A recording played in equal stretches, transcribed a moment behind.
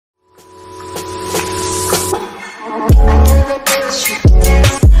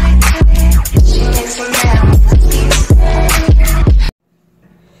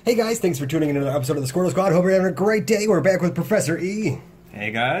Hey guys, thanks for tuning in to another episode of the Squirtle Squad. Hope you're having a great day. We're back with Professor E. Hey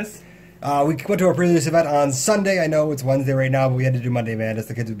guys. We went to a pre-release event on Sunday. I know it's Wednesday right now, but we had to do Monday Madness.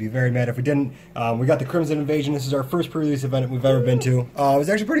 The kids would be very mad if we didn't. We got the Crimson Invasion. This is our first pre-release event we've ever been to. It was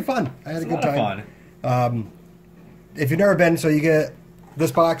actually pretty fun. I had a good time. Fun. If you've never been, so you get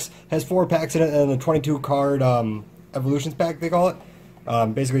this box has 4 packs in it and a 22 card evolutions pack they call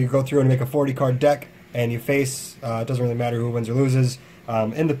it. Basically, you go through and make a 40 card deck, and you face. It doesn't really matter who wins or loses.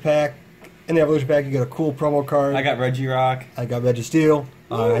 In the pack, in the evolution pack, you get a cool promo card. I got Regirock. I got Registeel.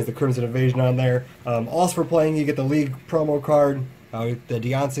 It has the Crimson Invasion on there. Also for playing, you get the League promo card, the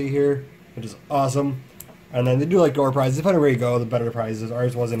Deontay here, which is awesome. And then they do like door prizes. Depending on where you go, the better the prizes.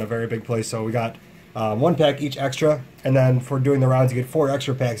 Ours wasn't a very big place, so we got 1 pack each extra. And then for doing the rounds, you get 4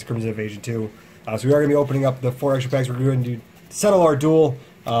 extra packs of Crimson Invasion too. So we are going to be opening up the 4 extra packs. We're going to settle our duel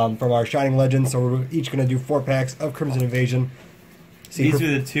from our Shining Legends. So we're each going to do 4 packs of Crimson Invasion. These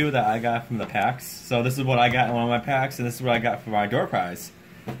are the 2 that I got from the packs. So this is what I got in one of my packs, and this is what I got for my door prize.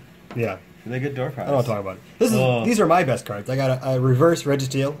 Yeah. Really good door prize. I don't want to talk about it. These are my best cards. I got a reverse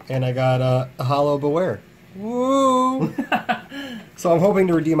Registeel, and I got a Hollow Beware. Woo! So I'm hoping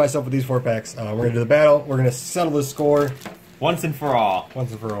to redeem myself with these 4 packs. We're going to do the battle. We're going to settle the score. Once and for all.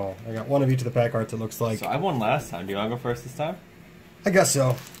 Once and for all. I got 1 of each of the pack arts, it looks like. So I won last time. Do you want to go first this time? I guess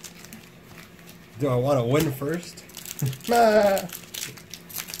so. Do I want to win first? Nah.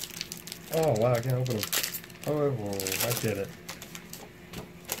 Oh, wow, I can't open them. Oh, I did it.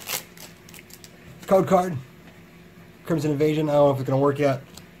 Code card. Crimson Invasion. I don't know if it's going to work yet.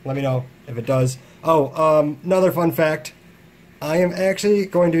 Let me know if it does. Oh, another fun fact. I am actually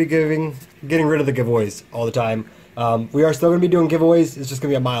going to be getting rid of the giveaways all the time. We are still going to be doing giveaways. It's just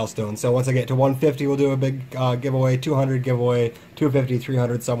going to be a milestone. So once I get to 150, we'll do a big giveaway. 200 giveaway. 250,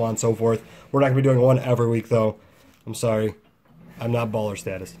 300, so on and so forth. We're not going to be doing one every week, though. I'm sorry. I'm not baller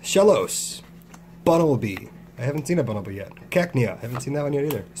status. Shellos. Bunnelby. I haven't seen a Bunnelby yet. Cacnea. I haven't seen that one yet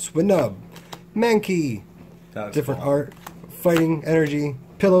either. Swinub. Mankey. Different cool. art. Fighting Energy.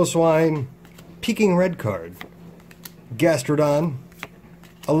 Pillow Swine. Peeking Red Card. Gastrodon.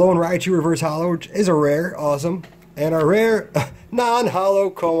 A Lone Raichu Reverse Hollow, which is a rare. Awesome. And a rare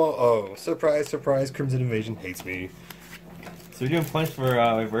non-hollow Como-O. Surprise, surprise. Crimson Invasion hates me. So we're doing points for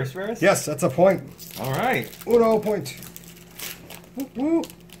reverse rares? Yes, that's a point. Alright. Uno point. Woo, woo.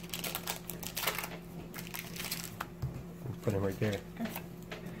 Put him right there. Okay.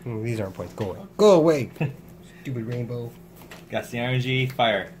 These aren't points. Go away. Go away. Stupid rainbow. Got the energy.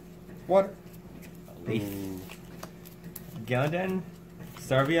 Fire. Water. Leaf. Galden.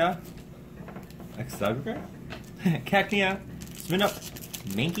 Starvia. Exugger. Cacnea. Swinub.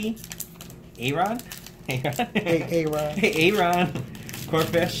 Mankey. Aron. Hey, Ron. Hey, Aron.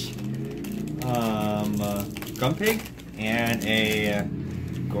 Corfish. Grumpig. And a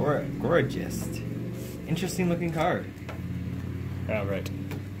Gorgist. Interesting looking card. Alright.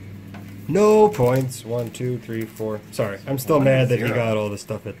 No points. 1, 2, 3, 4. Sorry, I'm still mad that he got all this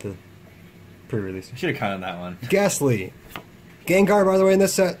stuff at the pre-release. I should have counted that one. Ghastly. Gengar, by the way, in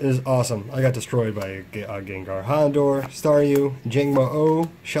this set is awesome. I got destroyed by Gengar. Houndour, Staryu,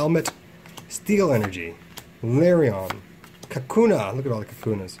 Jangmo-O, Shelmet, Steel Energy, Larion, Kakuna. Look at all the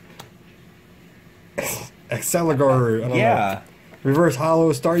Kakunas. Exceligor. I don't know. Reverse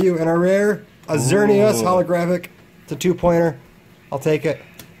Hollow, Staryu, and a rare, a Xerneas holographic. It's a 2-pointer. I'll take it.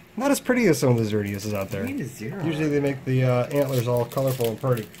 Not as pretty as some of the Xerneases out there. Usually they make the antlers all colorful and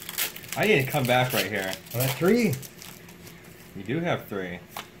pretty. I need to come back right here. I have 3. You do have 3.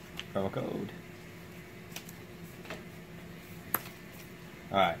 Promo code.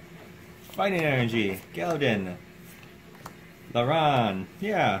 Alright. Fighting Energy. Galden. Laron.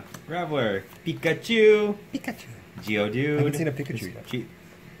 Yeah. Graveler. Pikachu. Geodude. I haven't seen a Pikachu yet.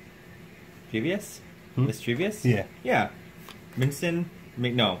 Trevious? Mischievous? Yeah. Yeah. Minchino.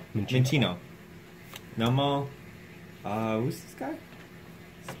 Nomo. Who's this guy?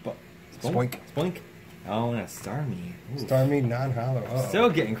 Spoink. Oh, and a Starmie. Starmie non-hollow. Uh-oh. Still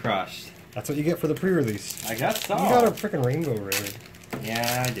getting crushed. That's what you get for the pre-release. I guess so. You got a freaking rainbow rare.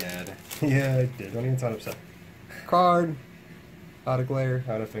 Yeah, I did. Yeah, I did. Don't even sound upset. Card. Out of glare.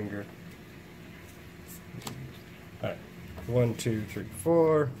 Out of finger. Alright. 1, 2, 3,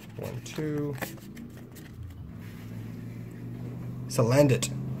 4. 1, 2. Salandit.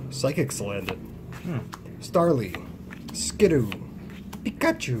 Psychic Salandit. Starly. Skidoo.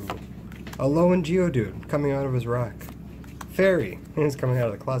 Pikachu. A Alolan Geodude coming out of his rock. Fairy. He's coming out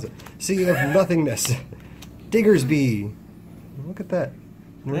of the closet. Sea of Nothingness. Diggersby. Look at that.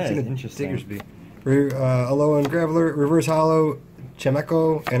 That is interesting. Diggersby. Alolan Graveler, Reverse Hollow,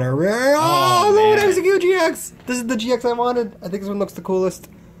 Chemeco, and a rare... Oh, Alolan Execute GX! This is the GX I wanted. I think this one looks the coolest.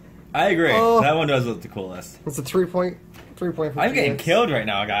 I agree. Oh. That one does look the coolest. It's a 3 point. I'm getting killed right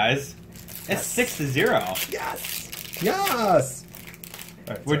now, guys. It's 6-0. Yes. Yes.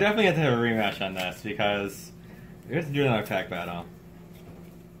 Right, We're definitely going to have a rematch on this because we have to do another pack battle.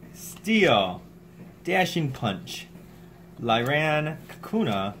 Steel, Dashing Punch, Lyran,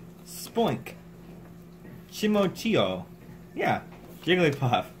 Kakuna, Spoink, Chimochio, yeah,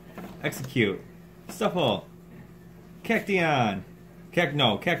 Jigglypuff, Execute, Stuffle, Cactian,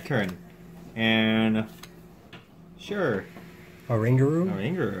 Cacturn, and sure,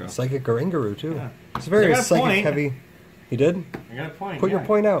 Orangaroo. Psychic Orangaroo too. Yeah. It's a very I got a psychic point. heavy. You did? I got a point. Put your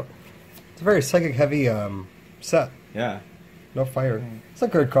point out. It's a very psychic heavy set. Yeah. No fire. It's a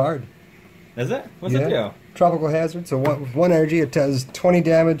good card. Is it? What's it do? Tropical Hazard. So with 1 energy, it does 20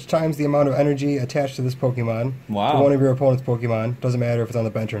 damage times the amount of energy attached to this Pokemon. Wow. To one of your opponent's Pokemon. Doesn't matter if it's on the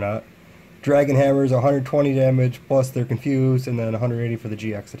bench or not. Dragon Hammers, 120 damage, plus they're confused, and then 180 for the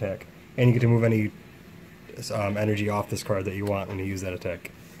GX attack. And you get to move any energy off this card that you want when you use that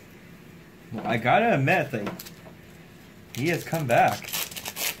attack. Well, I gotta admit that he has come back.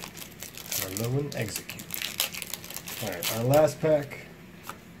 Arlowan Execute. Alright, our last pack.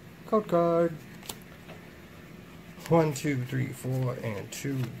 Code card. 1, 2, 3, 4, and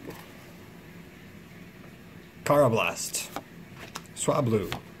 2. Carablast.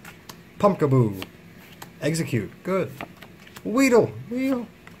 Swablu. Pumpkaboo. Execute. Good. Weedle.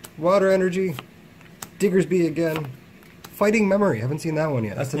 Water Energy. Diggersby again. Fighting Memory. Haven't seen that one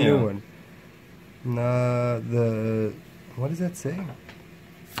yet. That's a new one. What does that say? I'm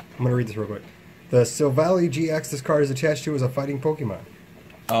going to read this real quick. The Silvally GX this card is attached to is a fighting Pokemon.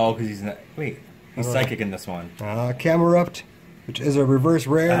 Oh, because he's not. Wait, he's psychic in this one. Camerupt, which is a reverse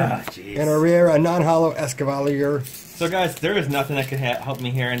rare. Jeez. And a rare, a non-hollow Escavalier. So, guys, there is nothing that can help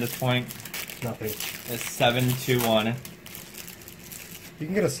me here in this point. Nothing. It's 7-2-1. You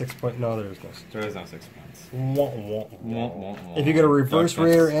can get a 6 point. No, there is no. There is no 6 points. If you get a reverse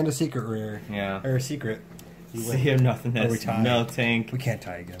rare and a secret rare. Yeah. Or a secret. You See, you have nothing Are we that's tied? Meltank, We can't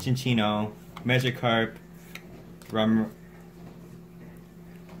tie again. Chinchino, Magikarp,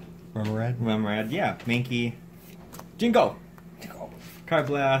 Remoraid? yeah, Mankey, Jingo,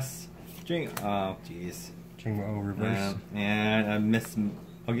 Cardblast, oh, jeez. Jingo reverse. And I miss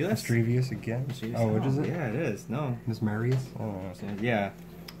Ogulus? Mischievous again? Oh, what is it? Yeah, it is. No. Miss Marius? I don't know. Yeah.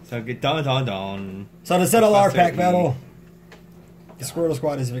 So get dun. So to settle our pack E. battle, the Squirtle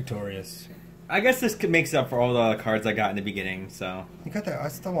Squad is victorious. I guess this makes up for all the cards I got in the beginning, so. You got that? I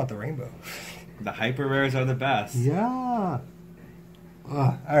still want the rainbow. The hyper rares are the best. Yeah.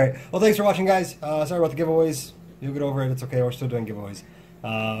 Alright. Well, thanks for watching, guys. Sorry about the giveaways. You'll get over it. It's okay. We're still doing giveaways.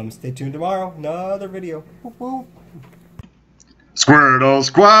 Stay tuned tomorrow. Another video. Whoop, whoop. Squirtle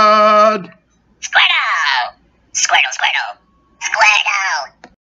Squad! Squirtle! Squirtle! Squirtle!